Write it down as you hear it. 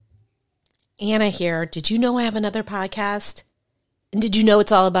Anna here. Did you know I have another podcast? And did you know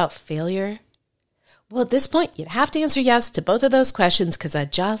it's all about failure? Well, at this point, you'd have to answer yes to both of those questions because I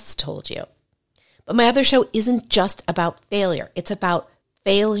just told you. But my other show isn't just about failure. It's about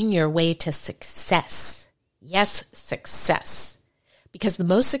failing your way to success. Yes, success. Because the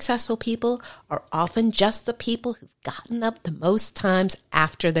most successful people are often just the people who've gotten up the most times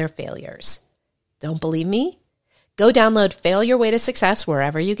after their failures. Don't believe me? Go download Fail Your Way to Success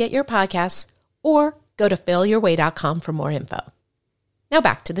wherever you get your podcasts, or go to failyourway.com for more info. Now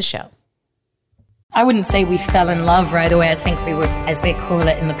back to the show. I wouldn't say we fell in love right away. I think we were, as they call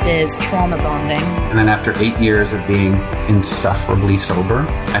it in the biz, trauma bonding. And then after 8 years of being insufferably sober,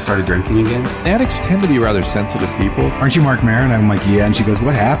 I started drinking again. Addicts tend to be rather sensitive people. Aren't you Mark Maron? I'm like, yeah. And she goes,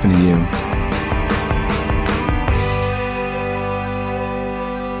 what happened to you?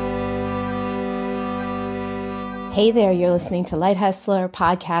 Hey there, you're listening to Light Hustler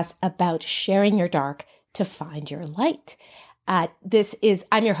podcast about sharing your dark to find your light. I'm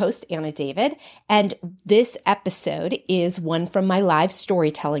your host, Anna David, and this episode is one from my live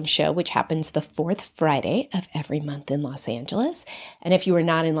storytelling show, which happens the fourth Friday of every month in Los Angeles. And if you are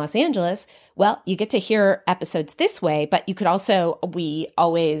not in Los Angeles, well, you get to hear episodes this way, but you could also, we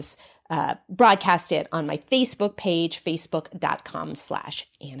always broadcast it on my Facebook page,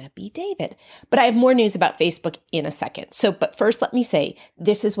 facebook.com/Anna B. David. But I have more news about Facebook in a second. But first, let me say,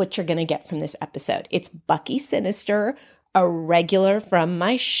 this is what you're going to get from this episode. It's Bucky Sinister, a regular from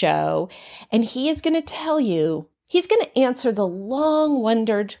my show, and he is going to tell you, he's going to answer the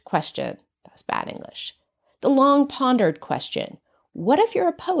long-wondered question. That's bad English. The long-pondered question. What if you're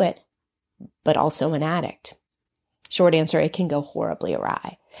a poet, but also an addict? Short answer, it can go horribly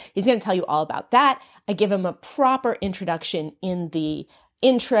awry. He's going to tell you all about that. I give him a proper introduction in the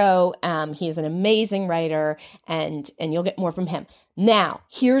intro. He is an amazing writer, and you'll get more from him. Now,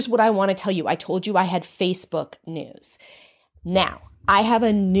 here's what I want to tell you. I told you I had Facebook news. Now, I have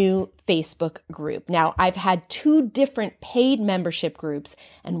a new Facebook group. Now, I've had 2 different paid membership groups,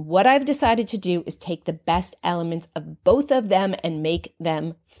 and what I've decided to do is take the best elements of both of them and make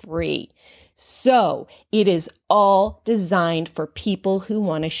them free. So it is all designed for people who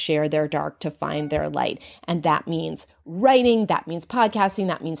want to share their dark to find their light. And that means writing, that means podcasting,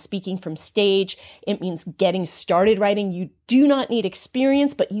 that means speaking from stage. It means getting started writing. You do not need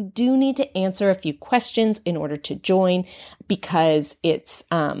experience, but you do need to answer a few questions in order to join, because it's,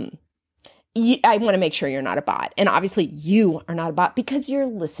 I want to make sure you're not a bot. And obviously you are not a bot because you're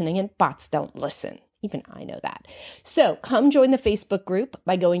listening, and bots don't listen. Even I know that. So come join the Facebook group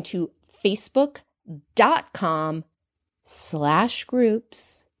by going to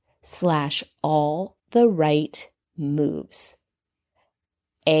facebook.com/groups/alltherightmoves.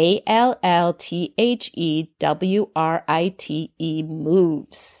 ALLTHEWRITE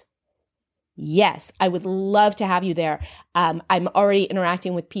moves. Yes, I would love to have you there. I'm already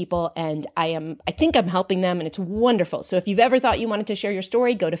interacting with people, and I think I'm helping them, and it's wonderful. So if you've ever thought you wanted to share your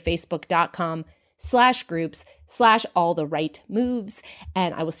story, go to facebook.com/groups/alltherightmoves,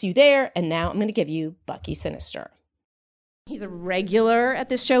 and I will see you there. And now I'm going to give you Bucky Sinister. He's a regular at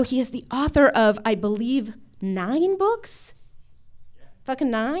this show. He is the author of, I believe, 9 books. Yeah. Fucking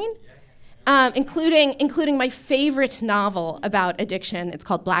 9? Yeah. Including my favorite novel about addiction. It's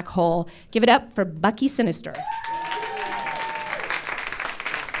called Black Hole. Give it up for Bucky Sinister.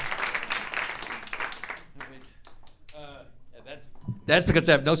 That's because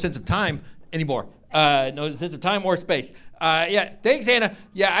I have no sense of time anymore. No sense of time or space. Thanks, Anna.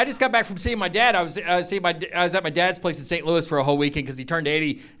 Yeah, I just got back from seeing my dad. I was at my dad's place in St. Louis for a whole weekend because he turned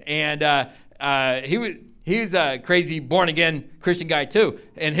 80, and he's a crazy born-again Christian guy too.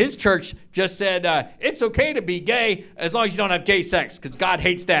 And his church just said it's okay to be gay as long as you don't have gay sex, because God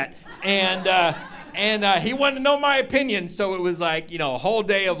hates that. And he wanted to know my opinion, so it was like, a whole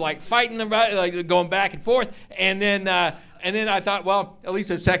day of like fighting about it, like going back and forth, and then I thought, well, at least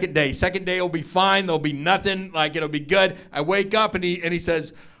the second day will be fine. There'll be nothing, like it'll be good. I wake up and he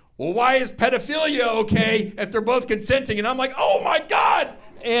says, well, why is pedophilia okay if they're both consenting? And I'm like, oh my God.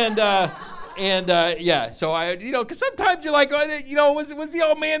 So I, because sometimes you're like, was the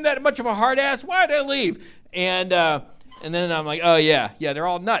old man that much of a hard ass? Why did I leave? And then I'm like, oh yeah, they're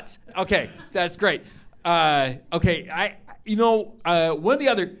all nuts. Okay, that's great. One of the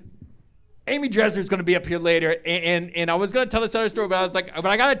other, Amy Dresner is going to be up here later, and I was going to tell this other story, but I was like, but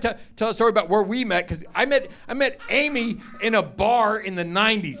I got to tell a story about where we met, because I met Amy in a bar in the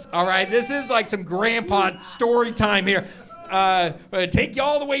 90s. All right, this is like some grandpa story time here. Take you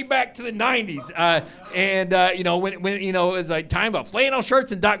all the way back to the 90s, when it was like time about flannel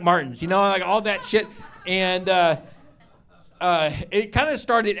shirts and Doc Martens, like all that shit, and it kind of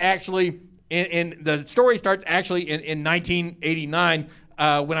started actually And the story starts actually in 1989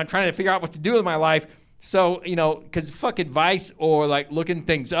 when I'm trying to figure out what to do with my life. So, because fuck advice or like looking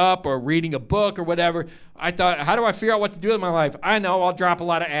things up or reading a book or whatever, I thought, how do I figure out what to do with my life? I know, I'll drop a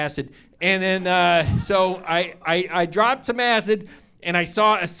lot of acid. And then, so I dropped some acid and I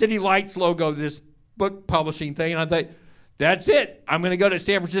saw a City Lights logo, this book publishing thing. And I thought, that's it. I'm going to go to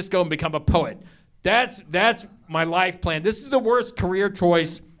San Francisco and become a poet. That's my life plan. This is the worst career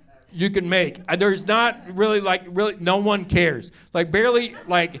choice you can make. There's not really no one cares. Barely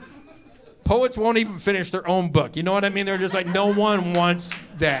poets won't even finish their own book. You know what I mean? They're just like, no one wants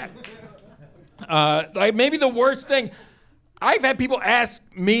that. Maybe the worst thing, I've had people ask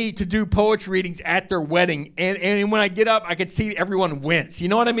me to do poetry readings at their wedding, and when I get up, I could see everyone wince. You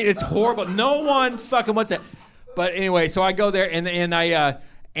know what I mean? It's horrible. No one fucking wants that. But anyway, so I go there, and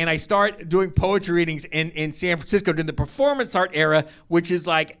I start doing poetry readings in San Francisco during the performance art era, which is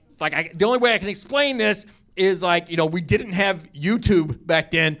the only way I can explain this is we didn't have YouTube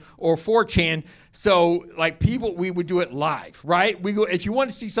back then or 4chan. So we would do it live, right? If you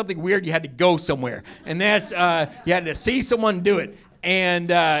wanted to see something weird, you had to go somewhere. And that's, you had to see someone do it.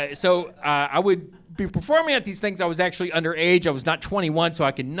 And so I would be performing at these things. I was actually underage. I was not 21, so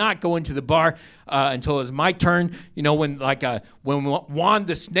I could not go into the bar until it was my turn. When Juan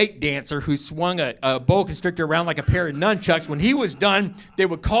the snake dancer, who swung a boa constrictor around like a pair of nunchucks, when he was done, they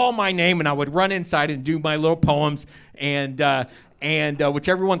would call my name and I would run inside and do my little poems and which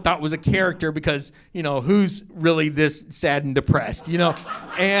everyone thought was a character because who's really this sad and depressed,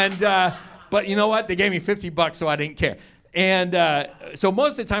 and but you know what? They gave me $50, so I didn't care. And so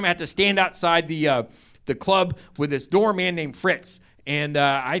most of the time I had to stand outside the club with this doorman named Fritz. And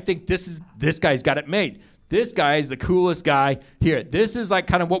I think this guy's got it made. This guy is the coolest guy here. This is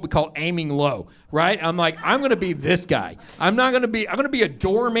kind of what we call aiming low, right? I'm going to be this guy. I'm going to be a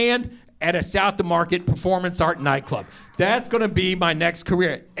doorman at a South of Market performance art nightclub. That's going to be my next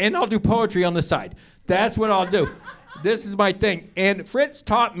career. And I'll do poetry on the side. That's what I'll do. This is my thing. And Fritz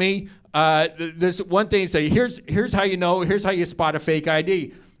taught me this one thing. He said, here's how you know, here's how you spot a fake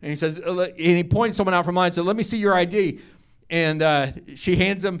ID. And he says, and he points someone out from line and said, let me see your ID. And she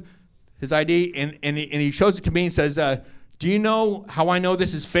hands him his ID, and he shows it to me and says, do you know how I know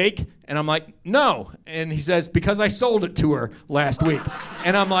this is fake? And I'm like, no. And he says, because I sold it to her last week.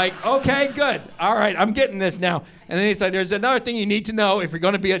 And I'm like, okay, good. All right, I'm getting this now. And then he said, there's another thing you need to know if you're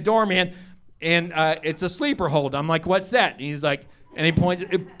going to be a doorman, and it's a sleeper hold. I'm like, what's that? And he's like, and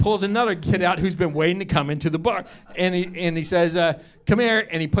he pulls another kid out who's been waiting to come into the bar. And he says, come here.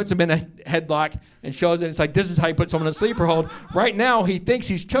 And he puts him in a headlock and shows it. It's like, this is how you put someone in a sleeper hold. Right now, he thinks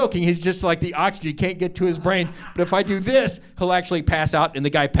he's choking. He's just like the oxygen can't get to his brain. But if I do this, he'll actually pass out. And the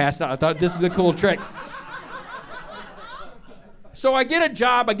guy passed out. I thought, this is a cool trick. So I get a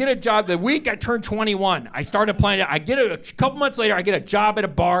job. The week I turned 21, I started applying. A couple months later, I get a job at a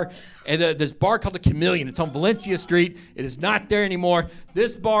bar. And this bar called the Chameleon. It's on Valencia Street. It is not there anymore.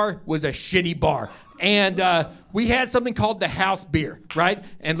 This bar was a shitty bar. And we had something called the house beer, right?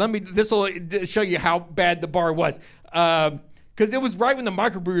 And this will show you how bad the bar was. Because it was right when the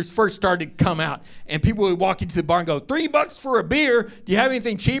microbrewers first started to come out. And people would walk into the bar and go, $3 for a beer. Do you have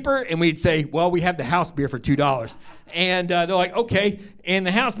anything cheaper? And we'd say, well, we have the house beer for $2. And they're like, okay. And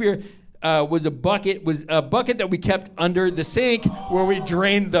the house beer was a bucket that we kept under the sink where we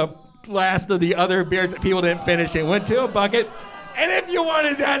drained the last of the other beers that people didn't finish. It went to a bucket. And if you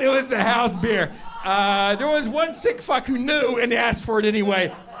wanted that, it was the house beer. There was one sick fuck who knew and asked for it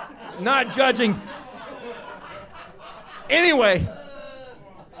anyway. Not judging. Anyway,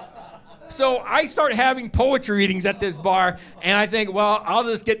 so I start having poetry readings at this bar, and I think, well, I'll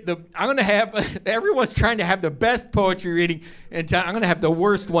just get everyone's trying to have the best poetry reading in town. I'm going to have the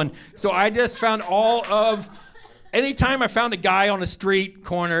worst one. So I just found anytime I found a guy on a street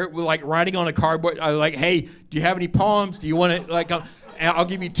corner with writing on a cardboard, I was like, hey, do you have any poems? Do you want to, I'll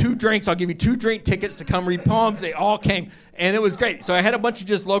give you 2 drinks. I'll give you 2 drink tickets to come read poems. They all came, and it was great. So I had a bunch of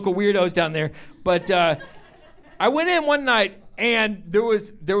just local weirdos down there. But I went in one night, and there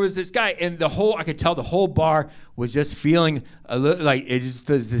was this guy, and I could tell the whole bar was just feeling a little there's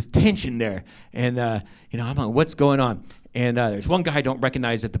this tension there. And, I'm like, what's going on? And there's one guy I don't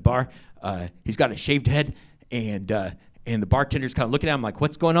recognize at the bar. He's got a shaved head. And the bartender's kind of looking at him like,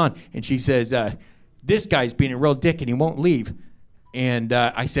 what's going on? And she says, this guy's being a real dick and he won't leave. And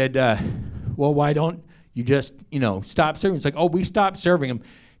I said, well, why don't you just, stop serving? It's like, oh, we stopped serving him.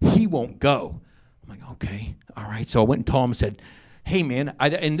 He won't go. I'm like, okay, all right. So I went and told him and said, hey, man,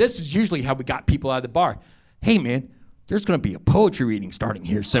 and this is usually how we got people out of the bar. Hey, man, there's going to be a poetry reading starting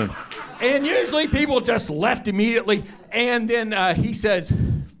here soon. And usually people just left immediately. And then he says,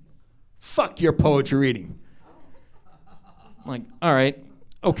 fuck your poetry reading. I'm like, all right,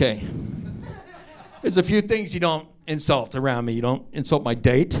 okay. There's a few things you don't insult around me. You don't insult my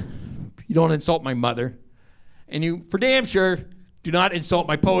date. You don't insult my mother. And you, for damn sure, do not insult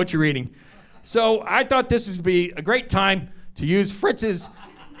my poetry reading. So I thought this would be a great time to use Fritz's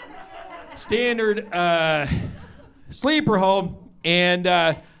standard sleeper hold.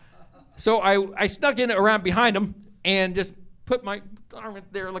 And so I snuck in around behind him and just put my arm in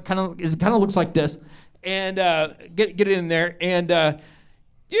there, like it kind of looks like this, and get it in there. And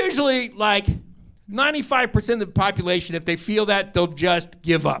usually, like 95% of the population, if they feel that, they'll just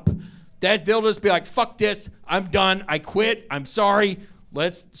give up. They'll just be like, fuck this, I'm done, I quit, I'm sorry,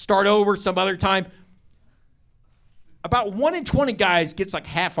 let's start over some other time. About 1 in 20 guys gets like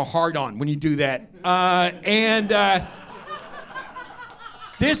half a hard on when you do that.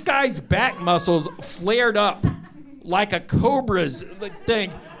 This guy's back muscles flared up like a cobra's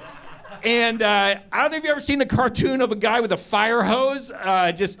thing. And I don't know if you've ever seen a cartoon of a guy with a fire hose.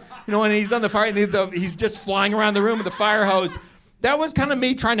 Just, you know, and he's on the fire, and he's just flying around the room with a fire hose. That was kind of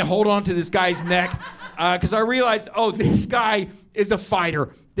me trying to hold on to this guy's neck, because I realized, oh, this guy is a fighter.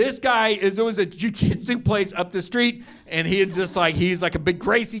 This guy there was a jiu-jitsu place up the street, and he's like a big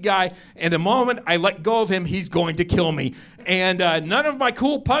Gracie guy. And the moment I let go of him, he's going to kill me. And none of my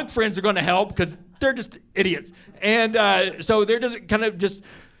cool punk friends are going to help because they're just idiots. And so they're just kind of just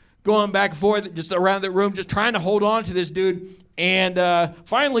going back and forth, just around the room, just trying to hold on to this dude. And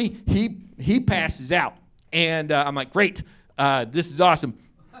finally, he passes out. And I'm like, great, this is awesome.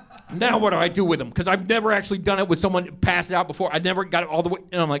 Now what do I do with him? Because I've never actually done it with someone passed out before. I never got it all the way.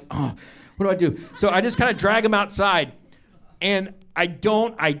 And I'm like, oh, what do I do? So I just kind of drag him outside. And I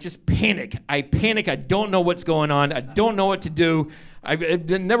just panic. I don't know what's going on. I don't know what to do. I've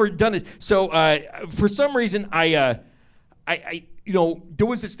never done it. So for some reason, I there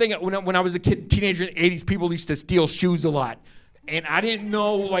was this thing when I was a teenager in the 80s, people used to steal shoes a lot. And I didn't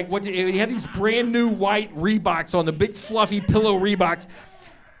know like what to, he had these brand new white Reeboks on, the big fluffy pillow Reeboks.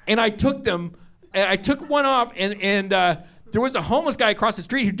 And I took them, and I took one off, and there was a homeless guy across the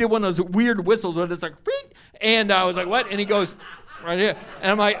street who did one of those weird whistles where it's like, and I was like, what? And he goes, right here.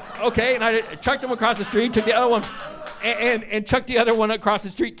 And I'm like, okay. And I chucked him across the street, took the other one, and chucked the other one across the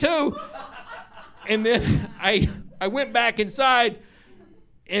street too. And then I went back inside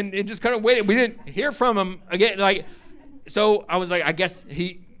and just kind of waited. We didn't hear from him again. So I was like, I guess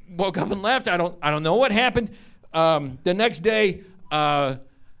he woke up and left. I don't know what happened. The next day,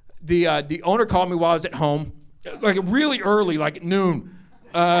 the owner called me while I was at home, like really early, like at noon.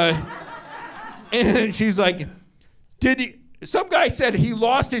 And she's like, some guy said he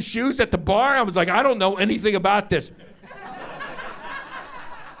lost his shoes at the bar? I was like, I don't know anything about this.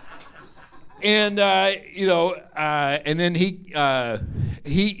 And, and then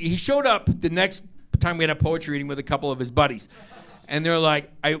he showed up the next time we had a poetry reading with a couple of his buddies. And they're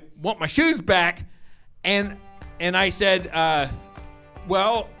like, I want my shoes back. And I said, I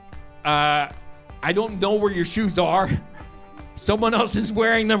don't know where your shoes are. Someone else is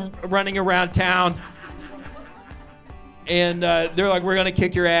wearing them running around town. And they're like, we're going to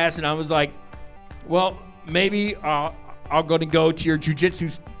kick your ass. And I was like, well, maybe I'll go to your jiu-jitsu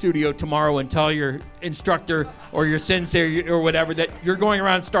studio tomorrow and tell your instructor or your sensei or whatever that you're going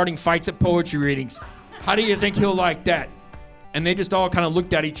around starting fights at poetry readings. How do you think he'll like that? And they just all kind of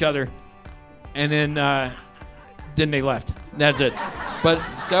looked at each other. And then they left. That's it. But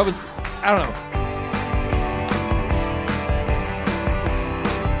that was, I don't know.